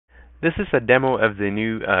This is a demo of the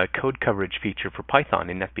new code coverage feature for Python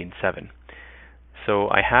in NetBeans 7. So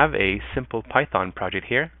I have a simple Python project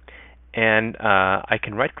here, and I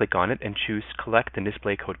can right-click on it and choose Collect and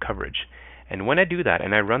Display Code Coverage. And when I do that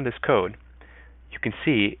and I run this code, you can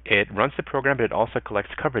see it runs the program, but it also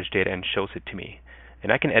collects coverage data and shows it to me.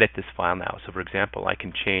 And I can edit this file now. So for example, I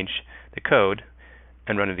can change the code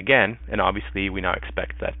and run it again, and obviously we now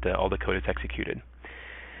expect that all the code is executed.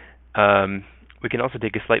 We can also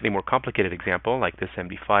take a slightly more complicated example, like this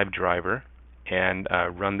MD5 driver, and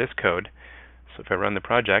run this code. So if I run the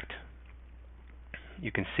project,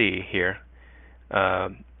 you can see here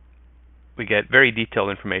we get very detailed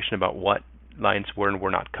information about what lines were and were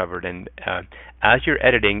not covered. And as you're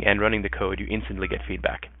editing and running the code, you instantly get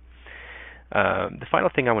feedback. The final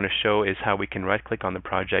thing I want to show is how we can right-click on the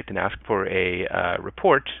project and ask for a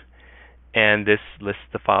report, and this lists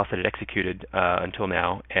the files that it executed until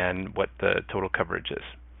now and what the total coverage is.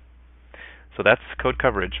 So that's code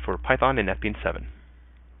coverage for Python in NetBeans 7.